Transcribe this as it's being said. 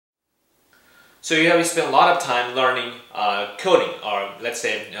So you have spent a lot of time learning coding, or let's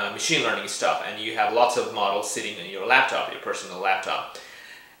say machine learning stuff, and you have lots of models sitting in your laptop, your personal laptop.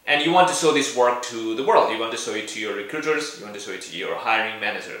 And you want to show this work to the world. You want to show it to your recruiters, you want to show it to your hiring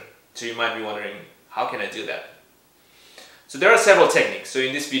manager. So you might be wondering, how can I do that? So there are several techniques. So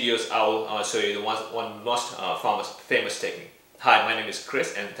in these videos, I'll show you the one most famous technique. Hi, my name is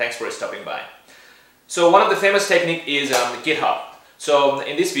Chris, and thanks for stopping by. So one of the famous technique is GitHub. So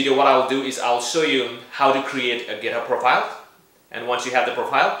in this video, what I'll do is I'll show you how to create a GitHub profile, and once you have the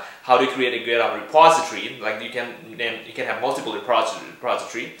profile, how to create a GitHub repository. Like you can have multiple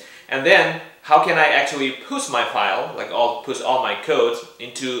repository, and then how can I actually push my file, like push all my code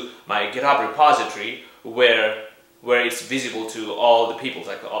into my GitHub repository where it's visible to all the people,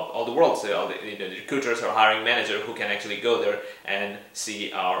 like all the world, so all the recruiters or hiring manager who can actually go there and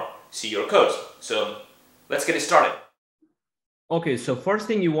see your code. So let's get it started. Okay, so first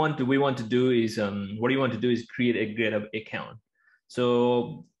thing we want to do is create a GitHub account.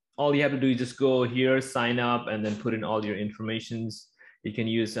 So all you have to do is just go here, sign up, and then put in all your informations. You can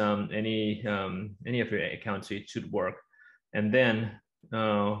use any of your accounts, so it should work. And then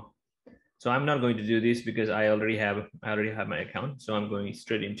so I'm not going to do this because I already have my account. So I'm going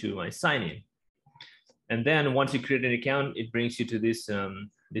straight into my sign in. And then once you create an account, it brings you to this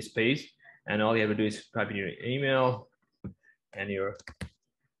this page, and all you have to do is type in your email and your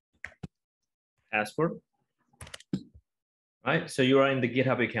password. Right, so you are in the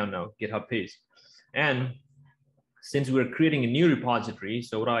GitHub account now, GitHub page. And since we're creating a new repository,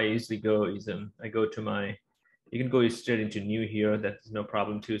 so what I usually go is I go to my, you can go straight into new here, that's no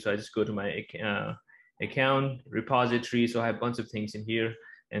problem too. So I just go to my account, repository, so I have a bunch of things in here,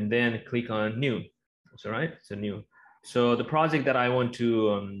 and then click on new. So right, so new. So the project that I want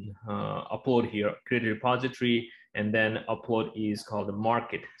to upload here, create a repository, and then upload is called the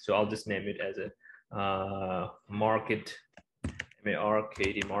market. So I'll just name it as a market,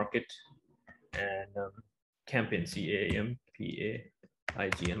 M-A-R-K-E-T, market, and campaign, C-A-M-P-A-I-G-N,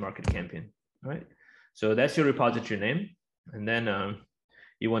 market campaign. All right. So that's your repository name, and then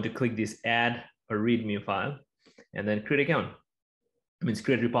you want to click this add a readme file, and then create account. It means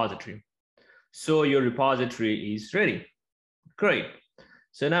create repository. So your repository is ready. Great.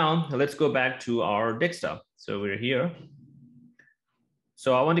 So now let's go back to our desktop. So we're here.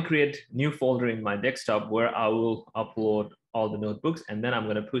 So I want to create a new folder in my desktop where I will upload all the notebooks, and then I'm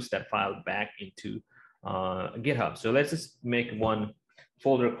going to push that file back into GitHub. So let's just make one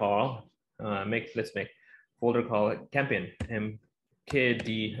folder call. Let's make folder call campaign,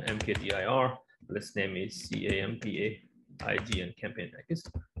 mkdir. Let's name it C-A-M-P-A-I-G-N campaign. I guess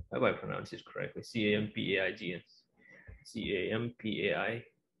how I pronounce it correctly? C-A-M-P-A-I-G-N.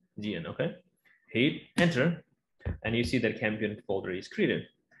 C-A-M-P-A-I-G-N. Okay. Hit enter, and you see that campaign folder is created.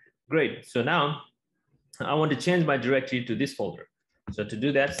 Great. So now I want to change my directory to this folder. So to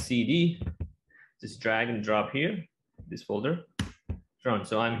do that, cd, just drag and drop here, this folder.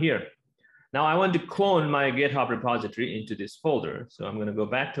 So I'm here. Now I want to clone my GitHub repository into this folder. So I'm going to go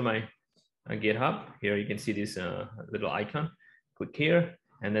back to my GitHub. Here you can see this little icon. Click here,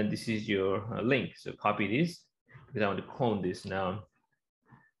 and then this is your link. So copy this because I want to clone this. Now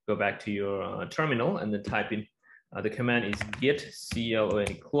go back to your terminal and then type in the command is git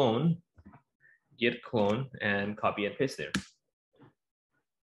clone, git clone, and copy and paste there.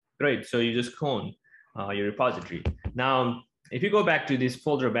 Great. So you just clone your repository. Now if you go back to this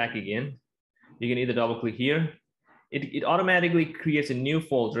folder back again, you can either double click here. It automatically creates a new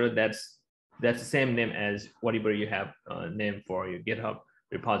folder that's the same name as whatever you have named for your GitHub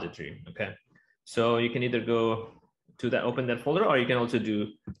repository. Okay, so you can either go to that, open that folder, or you can also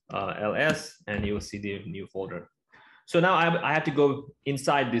do ls, and you will see the new folder. So now I have to go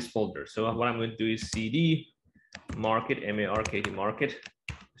inside this folder. So what I'm going to do is cd market, M-A-R-K-T, market,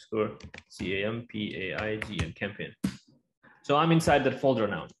 score C-A-M-P-A-I-G-N, campaign. So I'm inside that folder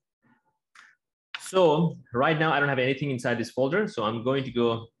now. So right now I don't have anything inside this folder. So I'm going to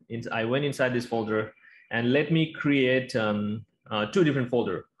go I went inside this folder, and let me create two different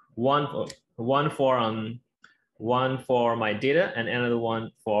folders. One for my data and another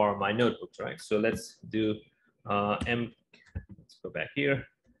one for my notebooks, right? So let's do let's go back here,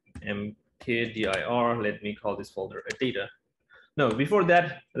 mkdir. Let me call this folder a data. No, before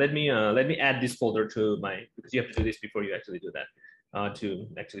that, let me add this folder to my, because you have to do this before you actually do that, to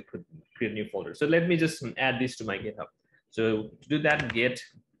actually create a new folder. So let me just add this to my GitHub. So to do that, git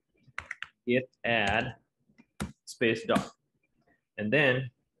add space dot, and then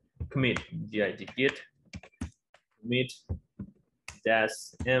commit, git commit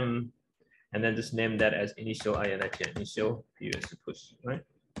dash m, and then just name that as initial init, initial push, right?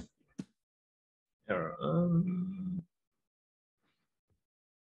 error.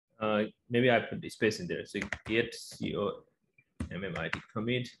 Maybe I put the space in there. So git commit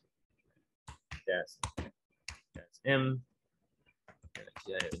commit dash m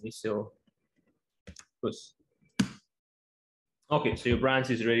initial push. Okay, so your branch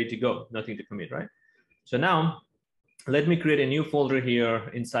is ready to go. Nothing to commit, right? So now let me create a new folder here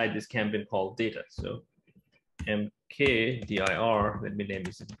inside this campaign called data. So mkdir, let me name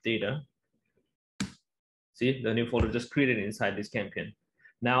this data. See, the new folder just created inside this campaign.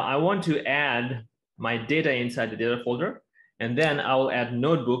 Now I want to add my data inside the data folder, and then I will add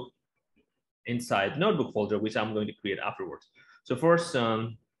notebook inside notebook folder, which I'm going to create afterwards. So first,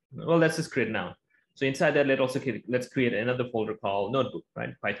 well, let's just create now. So inside that, let's create another folder called notebook,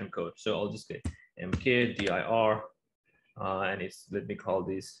 right? Python code. So I'll just get mkdir, and let me call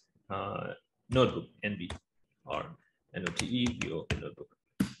this notebook, nb, or note-book, notebook.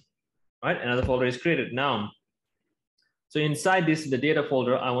 Right, another folder is created now. So inside this, the data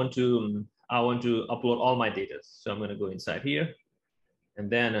folder, I want to upload all my data. So I'm going to go inside here,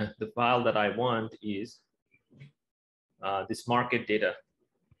 and then the file that I want is this market data.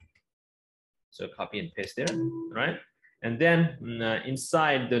 So copy and paste there, right? And then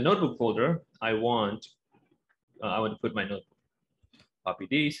inside the notebook folder, I want to put my notebook. Copy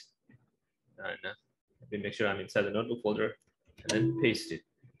these, and let me make sure I'm inside the notebook folder, and then paste it.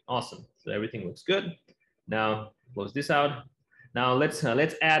 Awesome. So everything looks good. Now close this out. Now let's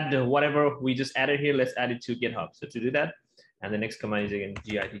add whatever we just added here. Let's add it to GitHub. So to do that, and the next command is again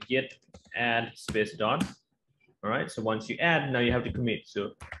git add space dot. All right. So once you add, now you have to commit.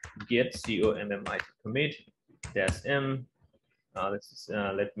 So git commit dash m.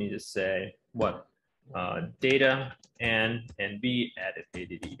 Let me just say what data and b added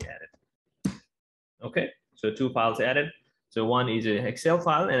added. Okay. So two files added. So one is an Excel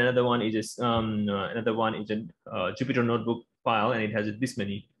file, and another one is a Jupyter Notebook file, and it has this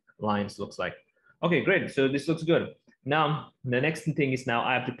many lines. Looks like. Okay, great. So this looks good. Now the next thing is now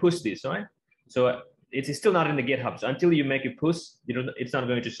I have to push this, right? So it's still not in the GitHub. So until you make it push, it's not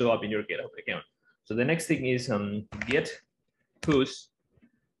going to show up in your GitHub account. So the next thing is git push,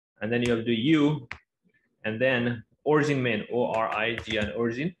 and then you have to do u, and then origin main, origin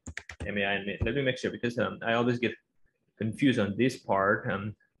origin main. Let me make sure, because I always get confused on this part.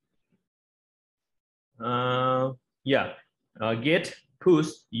 Git push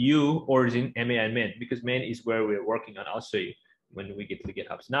u origin main, because main is where we're working on. I'll show you when we get to the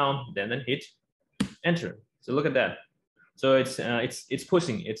GitHub. Now then hit enter. So look at that. So it's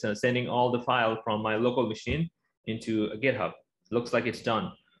pushing. It's sending all the file from my local machine into a GitHub. Looks like it's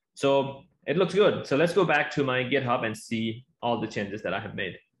done. So it looks good. So let's go back to my GitHub and see all the changes that I have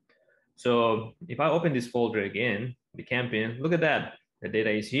made. So if I open this folder again, the campaign, look at that. The data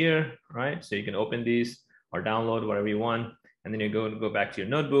is here, right? So you can open these or download whatever you want. And then you go back to your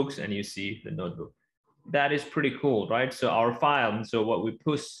notebooks and you see the notebook. That is pretty cool, right? So our file, so what we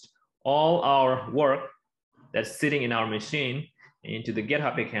pushed all our work that's sitting in our machine into the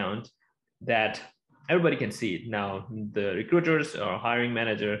GitHub account that everybody can see it. Now, the recruiters or hiring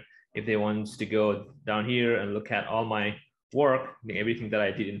manager, if they want to go down here and look at all my work, everything that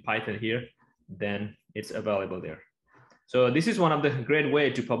I did in Python here, then it's available there. So this is one of the great way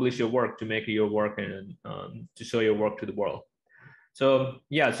to publish your work, to make your work and to show your work to the world. So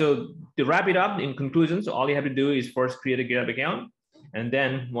yeah, so to wrap it up in conclusion, so all you have to do is first create a GitHub account. And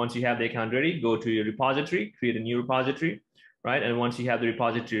then once you have the account ready, go to your repository, create a new repository, right? And once you have the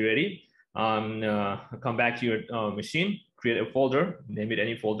repository ready, come back to your machine, create a folder, name it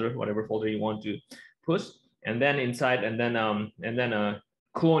any folder, whatever folder you want to push. And then inside, and then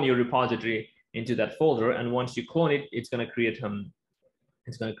clone your repository into that folder. And once you clone it, it's going to create a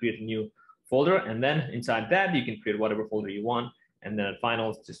new folder. And then inside that, you can create whatever folder you want. And then at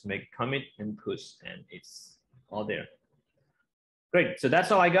final, just make commit and push, and it's all there. Great. So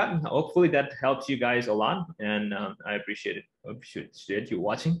that's all I got. Hopefully that helps you guys a lot, and I appreciate it. Appreciate you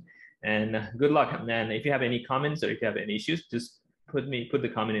watching, and good luck. And if you have any comments or if you have any issues, just put the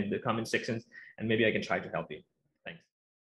comment in the comment sections, and maybe I can try to help you.